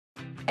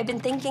I've been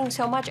thinking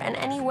so much, and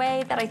any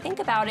way that I think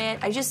about it,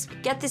 I just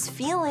get this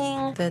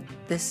feeling that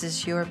this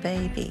is your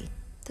baby.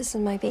 This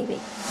is my baby.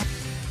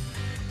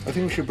 I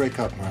think we should break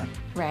up, Marnie.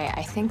 Right,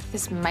 I think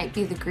this might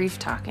be the grief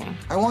talking.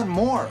 I want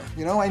more,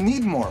 you know? I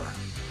need more.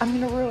 I'm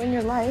gonna ruin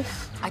your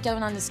life. I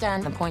don't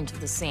understand the point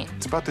of the scene.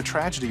 It's about the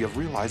tragedy of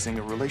realizing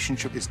a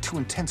relationship is too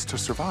intense to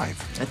survive.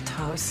 A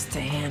toast to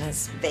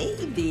Hannah's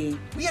baby.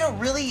 We had a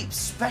really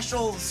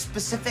special,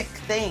 specific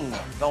thing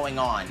going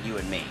on, you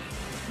and me.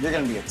 You're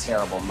gonna be a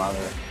terrible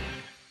mother.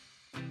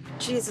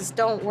 Jesus,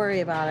 don't worry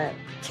about it.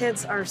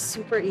 Kids are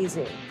super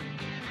easy.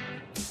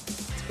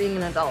 It's being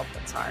an adult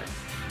that's hard.